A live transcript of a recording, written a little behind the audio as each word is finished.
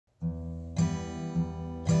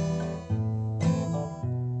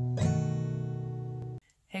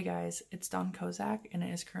Hey guys, it's Kozak and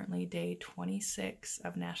it is currently day 26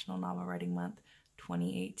 of National Novel Writing Month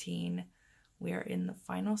 2018. We are in the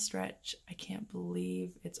final stretch. I can't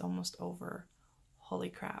believe it's almost over. Holy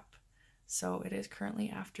crap. So it is currently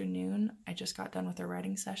afternoon. I just got done with a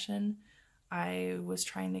writing session. I was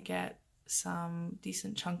trying to get some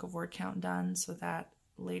decent chunk of word count done so that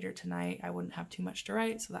later tonight I wouldn't have too much to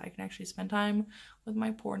write so that I can actually spend time with my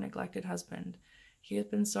poor neglected husband. He has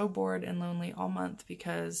been so bored and lonely all month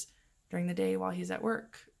because during the day while he's at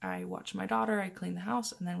work, I watch my daughter, I clean the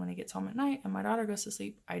house, and then when he gets home at night and my daughter goes to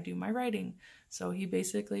sleep, I do my writing. So he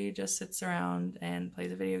basically just sits around and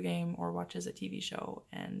plays a video game or watches a TV show,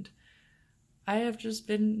 and I have just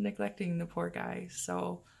been neglecting the poor guy.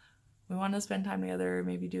 So we want to spend time together,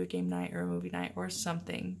 maybe do a game night or a movie night or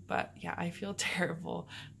something. But yeah, I feel terrible.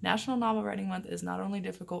 National Novel Writing Month is not only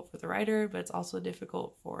difficult for the writer, but it's also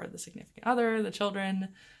difficult for the significant other, the children,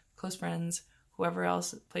 close friends, whoever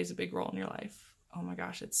else plays a big role in your life. Oh my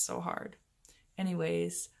gosh, it's so hard.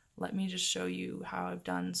 Anyways, let me just show you how I've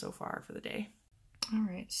done so far for the day. All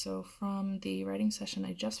right, so from the writing session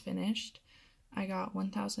I just finished, I got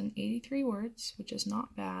 1,083 words, which is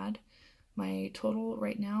not bad. My total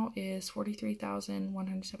right now is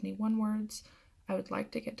 43,171 words. I would like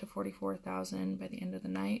to get to 44,000 by the end of the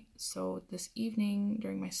night. So this evening,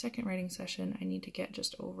 during my second writing session, I need to get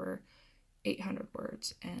just over 800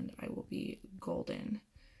 words and I will be golden.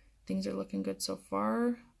 Things are looking good so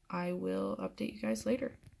far. I will update you guys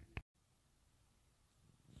later.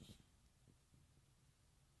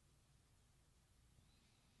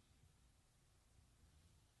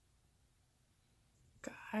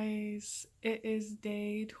 Guys, it is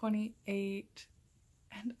day 28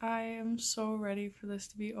 and I am so ready for this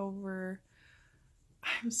to be over.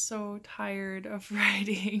 I'm so tired of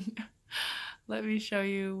writing. Let me show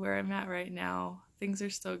you where I'm at right now. Things are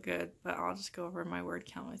still good, but I'll just go over my word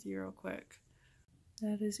count with you real quick.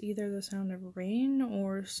 That is either the sound of rain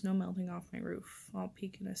or snow melting off my roof. I'll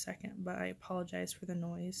peek in a second, but I apologize for the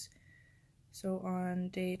noise. So on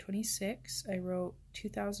day 26, I wrote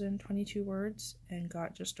 2,022 words and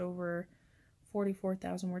got just over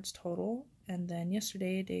 44,000 words total. And then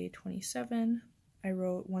yesterday, day 27, I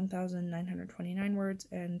wrote 1,929 words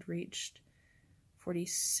and reached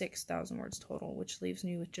 46,000 words total, which leaves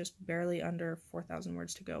me with just barely under 4,000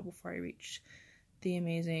 words to go before I reach the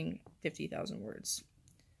amazing 50,000 words.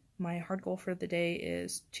 My hard goal for the day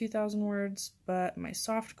is 2,000 words, but my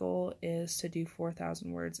soft goal is to do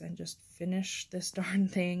 4,000 words and just finish this darn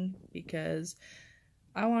thing because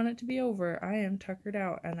I want it to be over. I am tuckered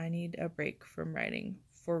out and I need a break from writing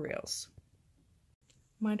for reals.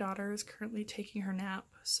 My daughter is currently taking her nap,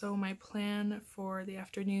 so my plan for the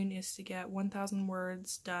afternoon is to get 1,000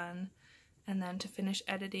 words done and then to finish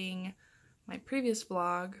editing my previous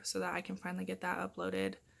vlog so that I can finally get that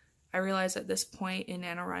uploaded. I realize at this point in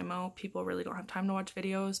NaNoWRIMO, people really don't have time to watch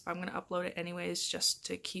videos, but I'm going to upload it anyways just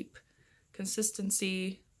to keep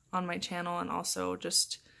consistency on my channel and also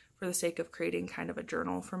just for the sake of creating kind of a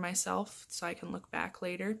journal for myself so I can look back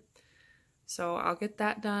later. So I'll get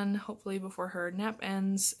that done hopefully before her nap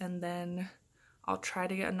ends, and then I'll try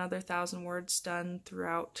to get another 1,000 words done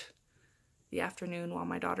throughout the afternoon while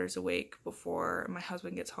my daughter's awake before my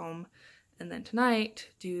husband gets home. And then tonight,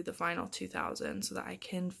 do the final 2,000 so that I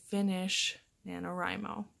can finish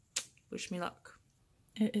NaNoWRIMO. Wish me luck.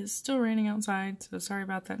 It is still raining outside, so sorry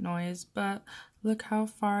about that noise, but look how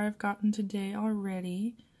far I've gotten today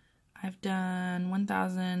already. I've done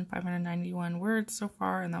 1,591 words so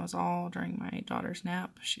far, and that was all during my daughter's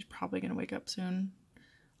nap. She's probably going to wake up soon.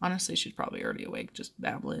 Honestly, she's probably already awake, just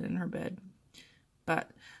babbling in her bed. But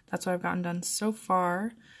that's what I've gotten done so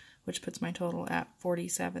far, which puts my total at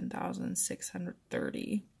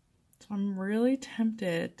 47,630. So I'm really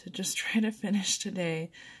tempted to just try to finish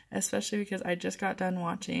today, especially because I just got done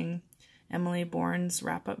watching Emily Bourne's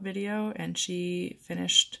wrap-up video, and she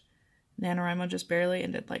finished NaNoWRIMO just barely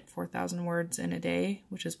and did like 4,000 words in a day,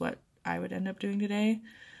 which is what I would end up doing today.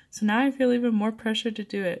 So now I feel even more pressure to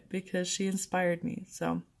do it because she inspired me.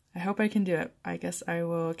 So I hope I can do it. I guess I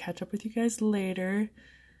will catch up with you guys later.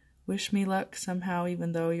 Wish me luck somehow,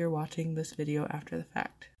 even though you're watching this video after the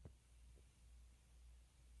fact.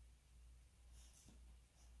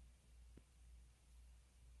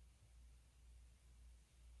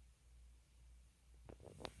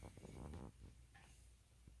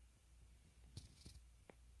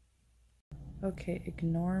 Okay,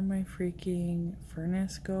 ignore my freaking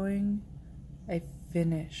furnace going. I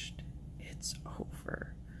finished. It's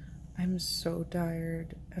over. I'm so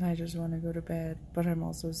tired and I just want to go to bed, but I'm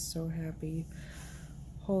also so happy.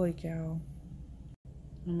 Holy cow.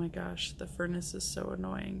 Oh my gosh, the furnace is so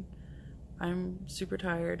annoying. I'm super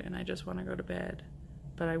tired and I just want to go to bed.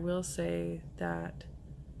 But I will say that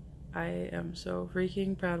I am so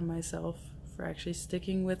freaking proud of myself for actually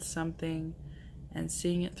sticking with something and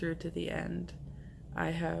seeing it through to the end. I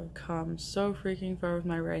have come so freaking far with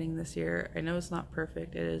my writing this year. I know it's not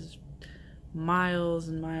perfect. It is miles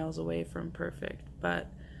and miles away from perfect,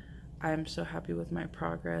 but I'm so happy with my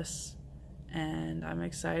progress and I'm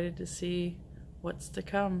excited to see what's to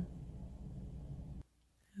come.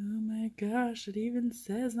 Oh my gosh, it even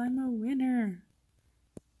says I'm a winner.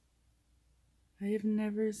 I have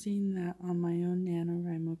never seen that on my own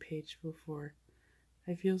NaNoWRIMO page before.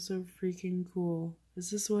 I feel so freaking cool. Is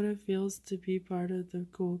this what it feels to be part of the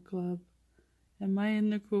cool club? Am I in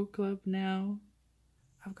the cool club now?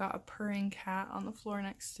 I've got a purring cat on the floor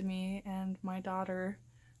next to me, and my daughter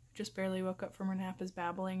just barely woke up from her nap is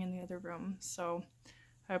babbling in the other room. So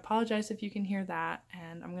I apologize if you can hear that,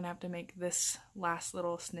 and I'm gonna have to make this last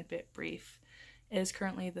little snippet brief. It is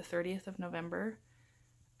currently the 30th of November.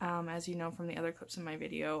 As you know from the other clips in my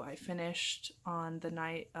video, I finished on the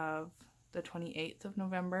night of the 28th of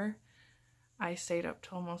November. I stayed up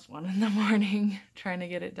till almost 1 in the morning trying to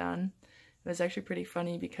get it done. It was actually pretty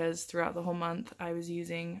funny because throughout the whole month I was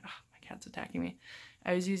using, my cat's attacking me,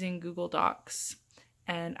 I was using Google Docs.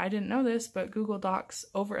 And I didn't know this, but Google Docs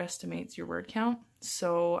overestimates your word count.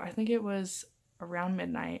 So I think it was around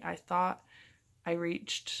midnight. I thought I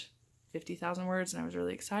reached 50,000 words and I was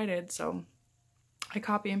really excited. So I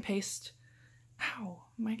copy and paste, ow,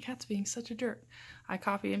 my cat's being such a jerk. I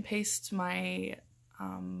copy and paste my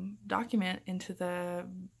document into the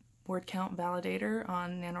word count validator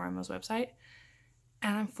on NaNoWRIMO's website,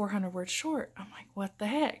 and I'm 400 words short. I'm like, what the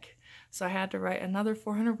heck? So I had to write another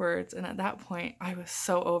 400 words, and at that point, I was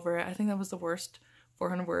so over it. I think that was the worst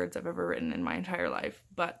 400 words I've ever written in my entire life,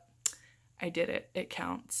 but I did it. It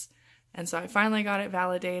counts. And so I finally got it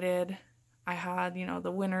validated. I had, you know,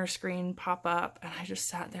 the winner screen pop up, and I just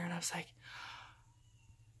sat there and I was like,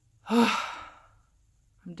 oh,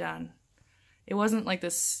 I'm done. It wasn't like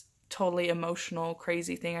this totally emotional,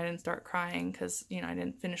 crazy thing. I didn't start crying because, you know, I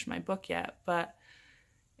didn't finish my book yet, but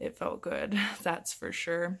it felt good, that's for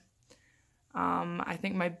sure. I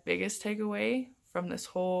think my biggest takeaway from this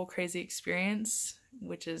whole crazy experience,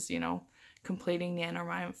 which is, you know, completing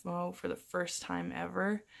NaNoWRIMO for the first time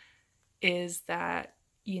ever, is that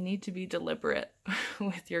you need to be deliberate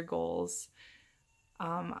with your goals.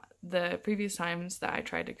 The previous times that I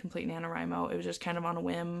tried to complete NaNoWRIMO, it was just kind of on a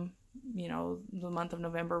whim. You know, the month of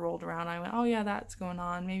November rolled around, I went, oh yeah, that's going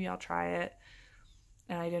on, maybe I'll try it.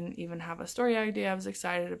 And I didn't even have a story idea I was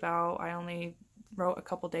excited about. I only wrote a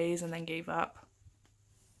couple days and then gave up.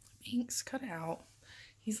 Binks, cut it out.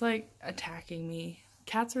 He's like attacking me.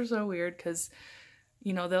 Cats are so weird because,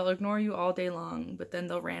 you know, they'll ignore you all day long, but then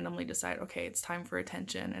they'll randomly decide, okay, it's time for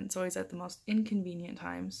attention. And it's always at the most inconvenient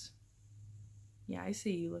times. Yeah, I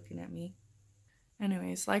see you looking at me.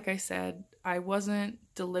 Anyways, like I said, I wasn't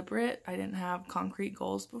deliberate. I didn't have concrete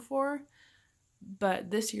goals before.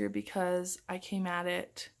 But this year, because I came at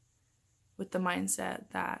it with the mindset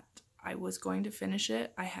that I was going to finish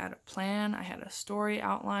it, I had a plan, I had a story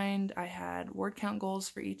outlined, I had word count goals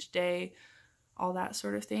for each day, all that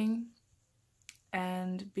sort of thing.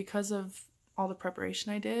 And because of all the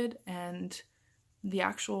preparation I did and the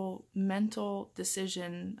actual mental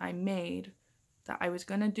decision I made that I was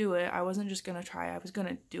going to do it, I wasn't just going to try, I was going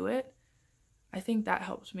to do it, I think that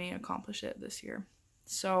helped me accomplish it this year.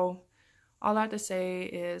 So all that to say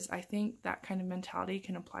is I think that kind of mentality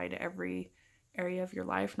can apply to every area of your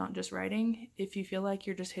life, not just writing. If you feel like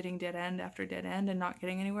you're just hitting dead end after dead end and not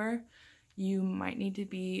getting anywhere, you might need to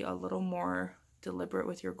be a little more deliberate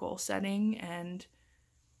with your goal setting and,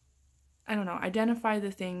 I don't know, identify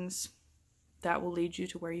the things that will lead you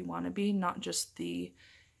to where you want to be, not just the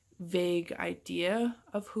vague idea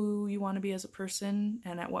of who you want to be as a person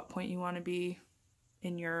and at what point you want to be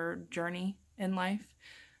in your journey in life.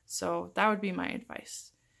 So that would be my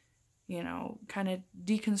advice. You know, kind of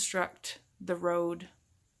deconstruct the road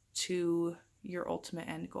to your ultimate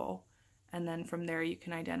end goal. And then from there, you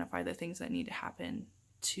can identify the things that need to happen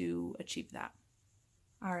to achieve that.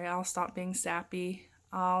 All right, I'll stop being sappy.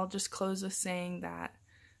 I'll just close with saying that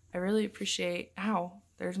I really appreciate, ow,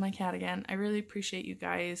 there's my cat again. I really appreciate you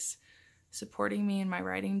guys supporting me in my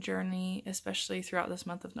writing journey, especially throughout this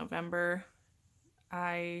month of November.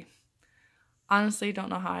 I honestly don't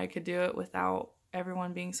know how I could do it without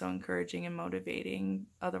everyone being so encouraging and motivating.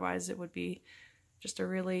 Otherwise, it would be just a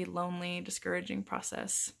really lonely, discouraging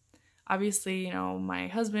process. Obviously, you know, my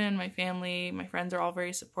husband, my family, my friends are all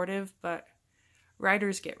very supportive, but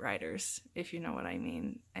writers get writers, if you know what I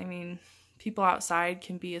mean. I mean, people outside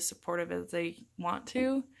can be as supportive as they want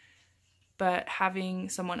to, but having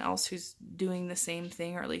someone else who's doing the same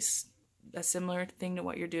thing, or at least a similar thing to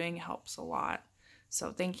what you're doing, helps a lot.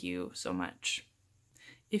 So thank you so much.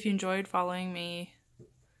 If you enjoyed following me,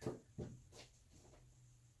 oh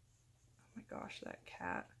my gosh, that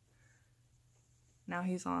cat. Now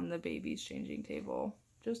he's on the baby's changing table,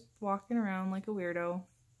 just walking around like a weirdo.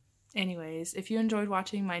 Anyways, if you enjoyed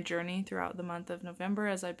watching my journey throughout the month of November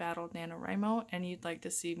as I battled NaNoWRIMO and you'd like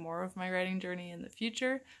to see more of my writing journey in the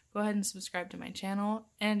future, go ahead and subscribe to my channel.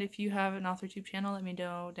 And if you have an AuthorTube channel, let me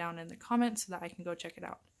know down in the comments so that I can go check it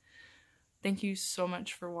out. Thank you so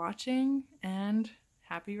much for watching, and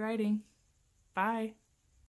happy writing. Bye.